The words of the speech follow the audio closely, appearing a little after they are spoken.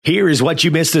Here is what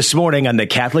you missed this morning on the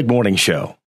Catholic Morning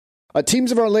Show.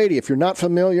 Teams of Our Lady, if you're not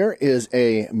familiar, is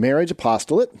a marriage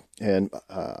apostolate, and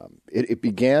it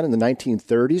began in the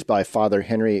 1930s by Father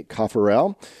Henry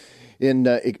Caffarel.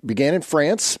 It began in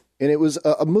France, and it was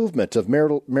a movement of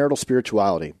marital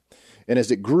spirituality. And as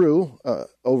it grew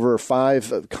over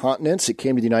 5 continents, it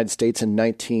came to the United States in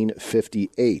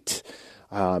 1958.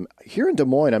 Here in Des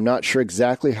Moines, I'm not sure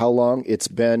exactly how long it's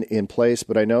been in place,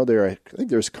 but I know I think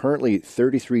there's currently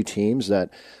 33 teams that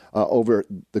over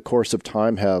the course of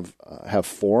time have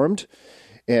formed.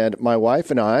 And my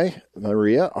wife and I,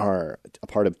 Maria, are a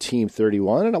part of Team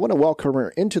 31, and I want to welcome her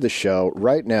into the show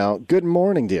right now. Good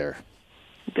morning, dear.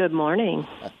 Good morning.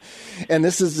 And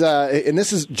this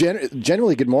is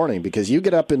generally good morning because you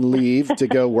get up and leave to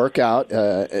go work out,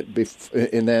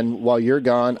 and then while you're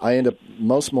gone, I end up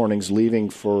most mornings leaving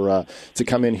to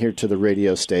come in here to the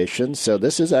radio station. So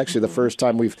this is actually the first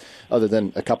time we've, other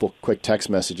than a couple quick text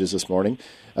messages this morning,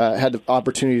 had the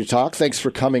opportunity to talk. Thanks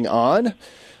for coming on.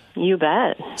 You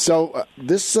bet. So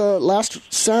this last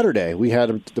Saturday, we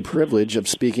had the privilege of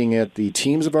speaking at the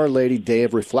Teams of Our Lady Day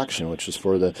of Reflection, which is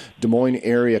for the Des Moines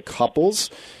area couples.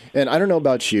 And I don't know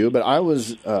about you, but I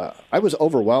was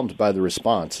overwhelmed by the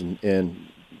response and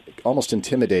almost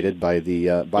intimidated by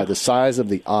the size of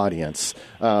the audience.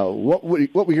 What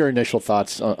were your initial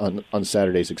thoughts on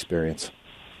Saturday's experience?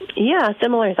 Yeah,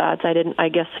 similar thoughts. I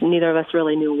guess neither of us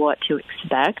really knew what to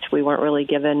expect. We weren't really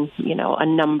given, a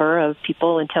number of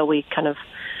people until we kind of,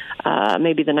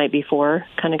 maybe the night before,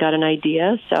 kind of got an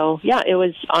idea. So, yeah, it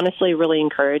was honestly really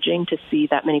encouraging to see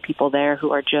that many people there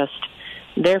who are just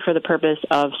there for the purpose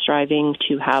of striving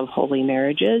to have holy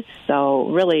marriages. So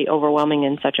really overwhelming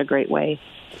in such a great way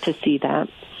to see that.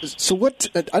 So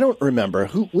I don't remember,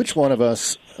 which one of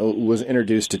us was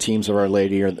introduced to Teams of Our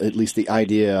Lady, or at least the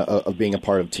idea of being a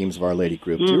part of Teams of Our Lady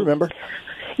group. Do you remember?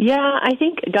 Yeah, I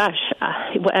think,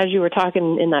 as you were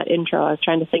talking in that intro, I was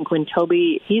trying to think when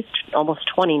Toby, he's almost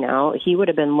 20 now, he would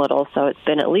have been little, so it's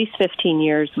been at least 15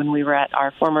 years when we were at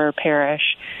our former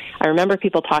parish. I remember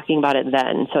people talking about it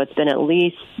then, so it's been at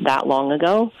least that long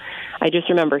ago. I just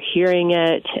remember hearing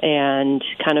it and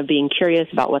kind of being curious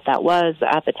about what that was,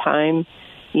 but at the time,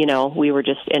 we were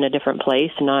just in a different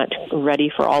place, not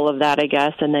ready for all of that, I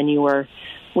guess. And then we were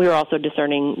also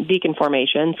discerning deacon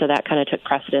formation, so that kind of took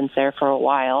precedence there for a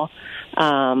while.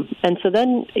 And so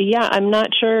then, I'm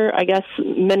not sure. I guess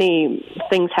many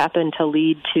things happened to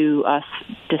lead to us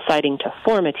deciding to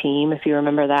form a team, if you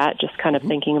remember that, just kind of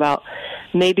thinking about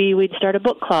maybe we'd start a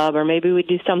book club or maybe we'd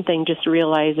do something, just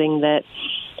realizing that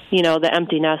the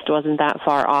empty nest wasn't that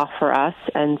far off for us.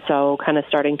 And so kind of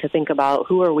starting to think about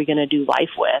who are we going to do life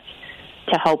with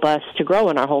to help us to grow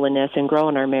in our holiness and grow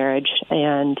in our marriage.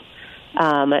 And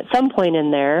at some point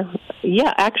in there,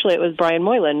 actually it was Brian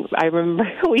Moylan. I remember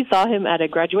we saw him at a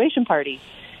graduation party.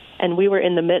 And we were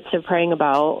in the midst of praying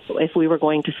about if we were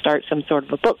going to start some sort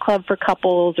of a book club for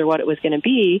couples or what it was going to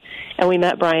be. And we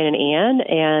met Brian and Ann,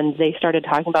 and they started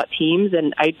talking about teams.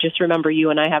 And I just remember you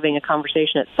and I having a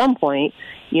conversation at some point.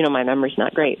 My memory's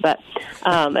not great, but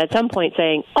at some point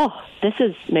saying, this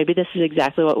is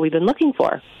exactly what we've been looking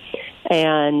for.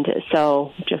 And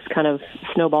so just kind of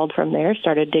snowballed from there,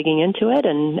 started digging into it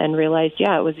and realized,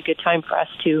 it was a good time for us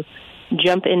to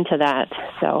jump into that.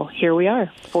 So here we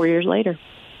are 4 years later.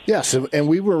 Yes, and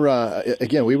we were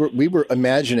we were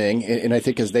imagining, and I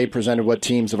think as they presented what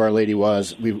Teams of Our Lady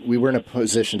was, we were in a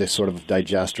position to sort of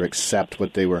digest or accept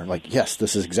what they were like. Yes,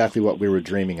 this is exactly what we were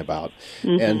dreaming about,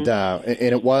 and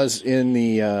it was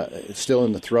still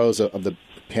in the throes of the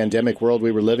pandemic world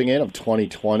we were living in of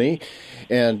 2020,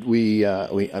 and we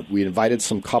invited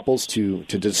some couples to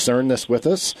discern this with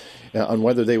us on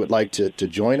whether they would like to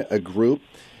join a group.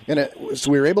 And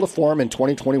so we were able to form in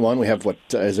 2021. We have,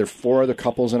 is there 4 other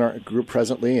couples in our group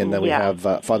presently? And then we have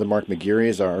Father Mark McGeary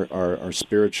as our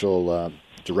spiritual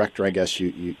director, I guess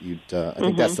I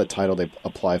think that's the title they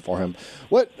apply for him.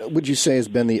 What would you say has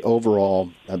been the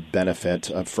overall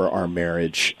benefit for our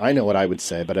marriage? I know what I would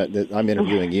say, but I'm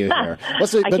interviewing you here.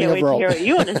 What's I can't wait to hear what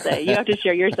you want to say. You have to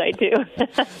share your side, too.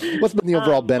 What's been the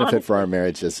overall benefit for our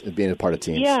marriage as being a part of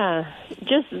teams? Yeah,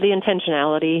 just the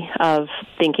intentionality of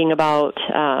thinking about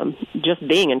just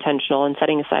being intentional and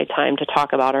setting aside time to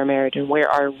talk about our marriage and where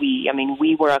are we. I mean,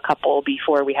 we were a couple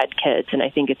before we had kids, and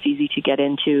I think it's easy to get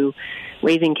into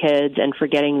raising kids and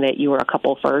forgetting that you were a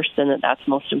couple first and that's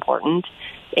most important.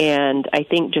 And I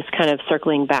think just kind of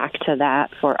circling back to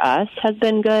that for us has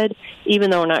been good.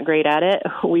 Even though we're not great at it,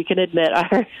 we can admit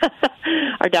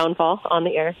our downfall on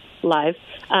the air live.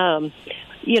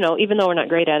 even though we're not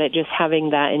great at it, just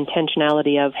having that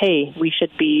intentionality of, hey, we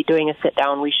should be doing a sit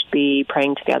down, we should be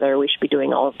praying together, we should be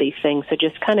doing all of these things. So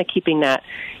just kind of keeping that,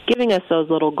 giving us those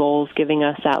little goals, giving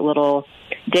us that little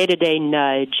day-to-day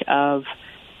nudge of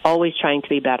always trying to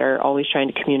be better, always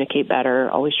trying to communicate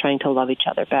better, always trying to love each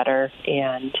other better.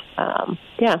 And,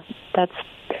 that's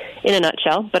in a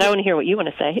nutshell. But I want to hear what you want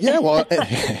to say. Yeah, well,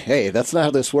 hey, that's not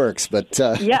how this works. But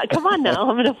yeah, come on now.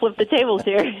 I'm going to flip the tables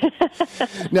here.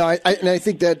 No, I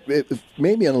think that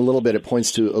maybe in a little bit it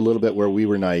points to a little bit where we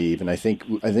were naive. And I think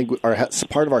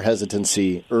part of our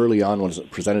hesitancy early on when it was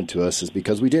presented to us is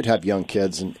because we did have young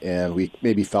kids and we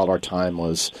maybe felt our time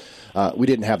was we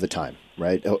didn't have the time.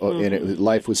 Right, and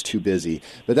life was too busy.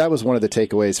 But that was one of the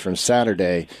takeaways from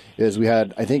Saturday. Is we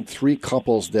had, I think, 3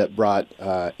 couples that brought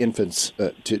infants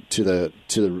to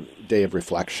the day of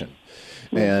reflection,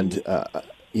 and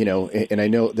and I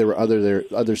know there were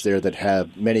others there that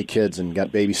have many kids and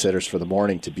got babysitters for the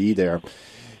morning to be there.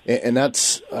 And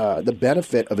that's the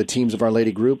benefit of a Teams of Our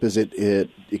Lady group is it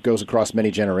goes across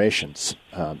many generations,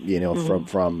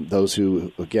 from those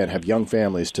who, again, have young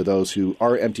families to those who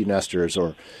are empty nesters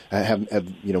or have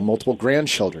multiple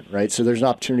grandchildren, right? So there's an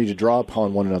opportunity to draw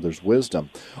upon one another's wisdom.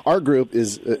 Our group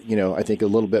is, I think a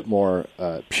little bit more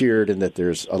peered in that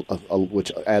there's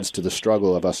which adds to the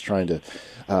struggle of us trying to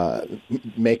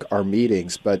make our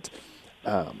meetings. But,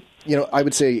 I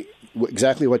would say,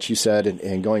 exactly what you said,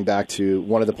 and going back to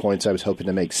one of the points I was hoping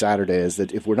to make Saturday is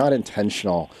that if we're not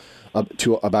intentional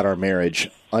about our marriage,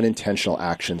 unintentional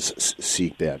actions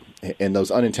seep in, and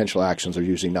those unintentional actions are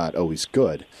usually not always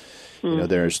good.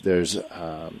 There's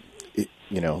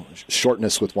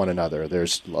shortness with one another.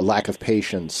 There's a lack of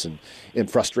patience and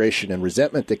frustration and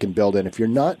resentment that can build in if you're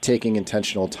not taking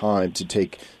intentional time to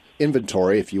take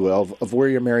inventory, if you will, of where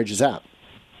your marriage is at.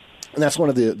 And that's one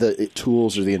of the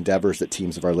tools or the endeavors that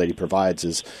Teams of Our Lady provides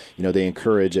is, they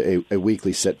encourage a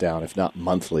weekly sit-down, if not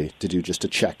monthly, to do just a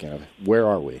check-in of where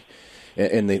are we.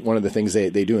 And one of the things they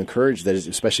do encourage, that is,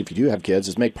 especially if you do have kids,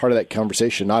 is make part of that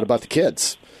conversation not about the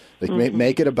kids.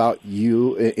 Make it about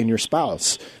you and your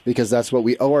spouse, because that's what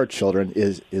we owe our children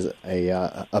is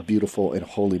a beautiful and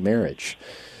holy marriage.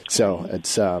 So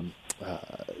it's I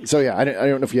don't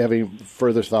know if you have any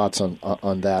further thoughts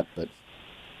on that, but.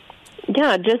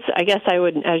 Yeah, just I guess I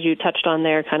would, as you touched on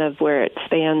there, kind of where it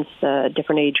spans the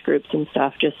different age groups and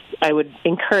stuff, I would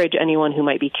encourage anyone who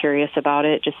might be curious about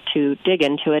it just to dig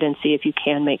into it and see if you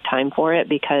can make time for it,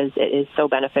 because it is so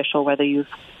beneficial whether you've,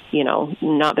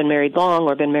 not been married long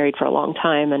or been married for a long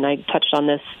time. And I touched on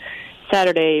this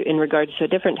Saturday in regards to a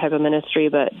different type of ministry,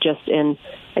 but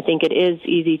I think it is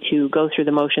easy to go through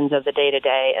the motions of the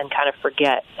day-to-day and kind of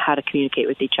forget how to communicate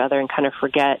with each other and kind of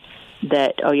forget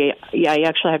that, you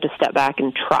actually have to step back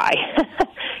and try.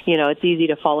 It's easy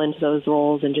to fall into those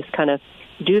roles and just kind of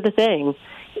do the thing.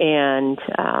 And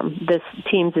this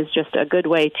Teams is just a good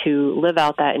way to live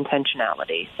out that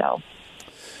intentionality.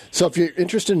 So if you're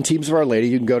interested in Teams of Our Lady,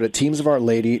 you can go to Teams of Our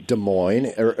Lady Des Moines,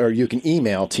 or you can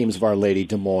email Teams of Our Lady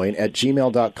Des Moines at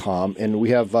gmail.com. And we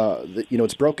have,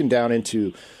 it's broken down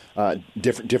into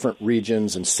different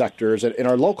regions and sectors. And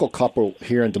our local couple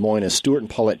here in Des Moines is Stuart and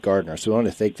Paulette Gardner. So we want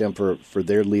to thank them for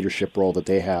their leadership role that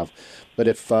they have. But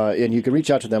and you can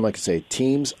reach out to them, like I say,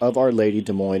 Teams of Our Lady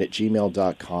Des Moines at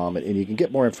gmail.com, and you can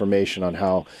get more information on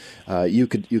how you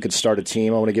could start a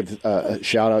team. I want to give a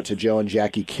shout out to Joe and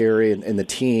Jackie Carey and the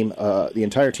team, the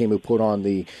entire team who put on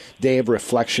the Day of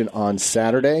Reflection on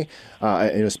Saturday.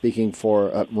 Speaking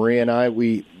for Maria and I,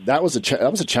 that was a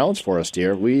challenge for us,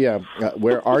 dear. We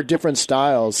where our different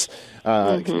styles,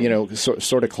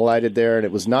 sort of collided there, and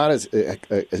it was not as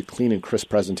a clean and crisp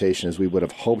presentation as we would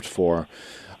have hoped for.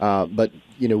 But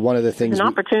one of the things, it's an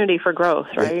opportunity for growth,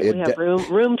 right? We have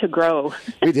room to grow.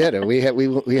 We did, and we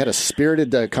had a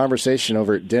spirited conversation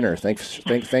over at dinner.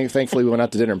 Thankfully, we went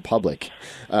out to dinner in public.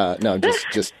 No, I'm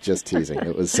just teasing.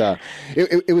 It was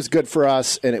it was good for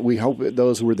us, and we hope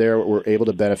those who were there were able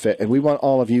to benefit, and we want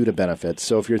all of you to benefit.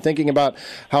 So if you're thinking about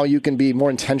how you can be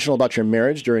more intentional about your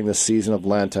marriage during this season of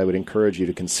Lent, I would encourage you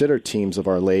to consider Teams of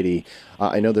Our Lady.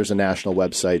 I know there's a national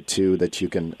website too that you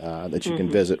can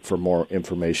visit for more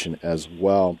information as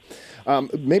well.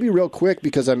 Maybe real quick,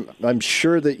 because I'm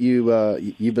sure that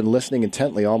you've been listening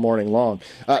intently all morning long.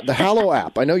 The Hallow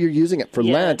app, I know you're using it for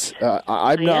Lent.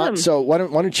 I'm not. So why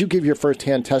don't you give your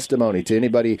firsthand testimony to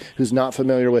anybody who's not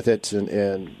familiar with it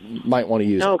and might want to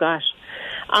use it? Oh gosh.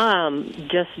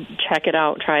 Just check it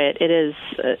out, try it.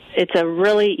 It's a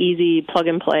really easy plug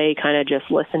and play, kind of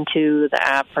just listen to the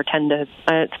app for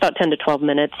it's about 10 to 12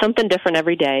 minutes, something different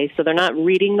every day. So they're not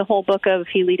reading the whole book of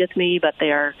He Leadeth Me, but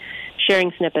they are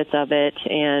sharing snippets of it.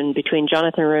 And between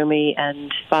Jonathan Rumi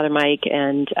and Father Mike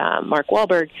and Mark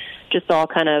Wahlberg, just all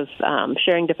kind of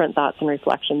sharing different thoughts and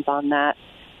reflections on that.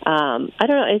 I don't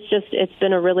know. It's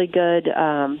been a really good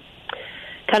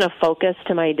kind of focus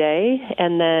to my day.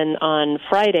 And then on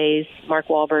Fridays, Mark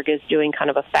Wahlberg is doing kind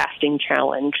of a fasting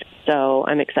challenge. So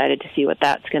I'm excited to see what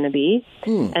that's going to be.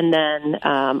 And then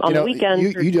on the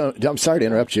weekends... You don't, I'm sorry to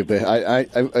interrupt you, but I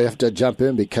have to jump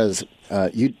in because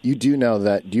you do know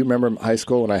that... Do you remember high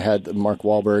school when I had the Mark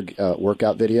Wahlberg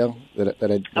workout video that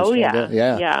I was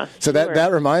yeah. So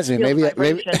that reminds me,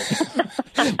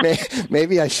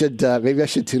 maybe I should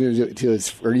tune into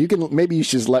his, or maybe you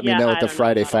should just let me know what the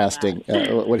Friday fasting,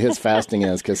 what his fasting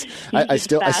is, because I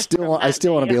still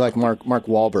want to be like Mark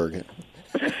Wahlberg.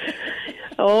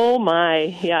 Oh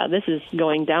my, yeah, this is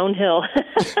going downhill.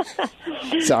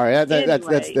 Sorry, I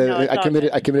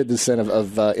committed the sin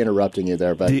of interrupting you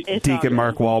there, but Deacon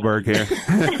Mark Wahlberg here.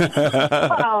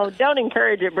 Oh, don't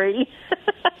encourage it, Brady.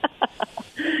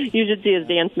 You should see his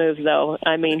dance moves, though.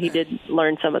 I mean, he did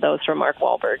learn some of those from Mark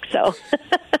Wahlberg. So,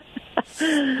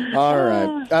 all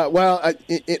right.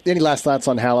 Any last thoughts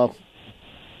on Hallow?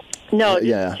 No,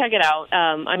 check it out.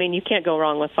 I mean, you can't go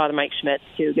wrong with Father Mike Schmitz,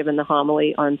 too, given the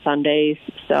homily on Sundays.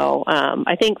 So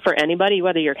I think for anybody,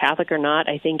 whether you're Catholic or not,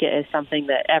 I think it is something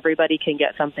that everybody can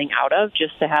get something out of,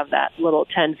 just to have that little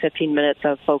 10, 15 minutes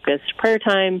of focused prayer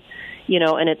time,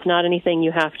 and it's not anything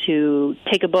you have to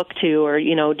take a book to or,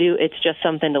 do. It's just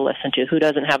something to listen to. Who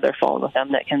doesn't have their phone with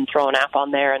them that can throw an app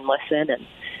on there and listen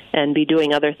and be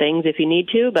doing other things if you need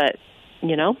to? But,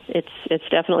 it's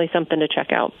definitely something to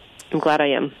check out. I'm glad I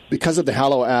am. Because of the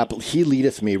Hallow app, He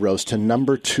Leadeth Me rose to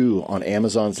number 2 on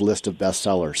Amazon's list of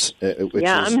bestsellers.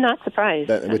 I'm not surprised.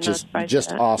 Which is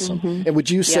just awesome. Mm-hmm. And would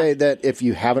you say that if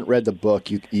you haven't read the book,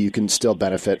 you can still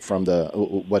benefit from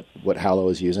what Hallow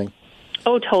is using?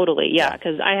 Oh, totally, yeah,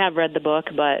 because I have read the book,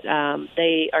 but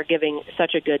they are giving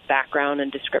such a good background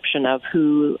and description of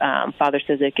who Father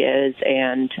Cizik is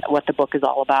and what the book is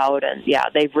all about. And, yeah,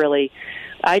 they've really...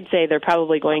 I'd say they're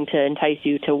probably going to entice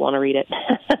you to want to read it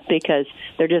because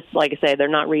they're just, like I say, they're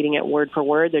not reading it word for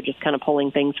word. They're just kind of pulling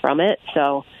things from it.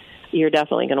 So you're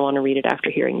definitely going to want to read it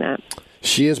after hearing that.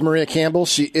 She is Maria Campbell.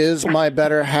 She is my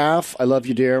better half. I love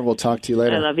you, dear. We'll talk to you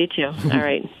later. I love you, too. All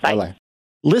right. Bye. Bye-bye.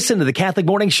 Listen to the Catholic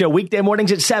Morning Show weekday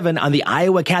mornings at 7 on the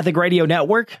Iowa Catholic Radio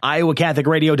Network,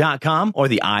 iowacatholicradio.com, or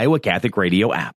the Iowa Catholic Radio app.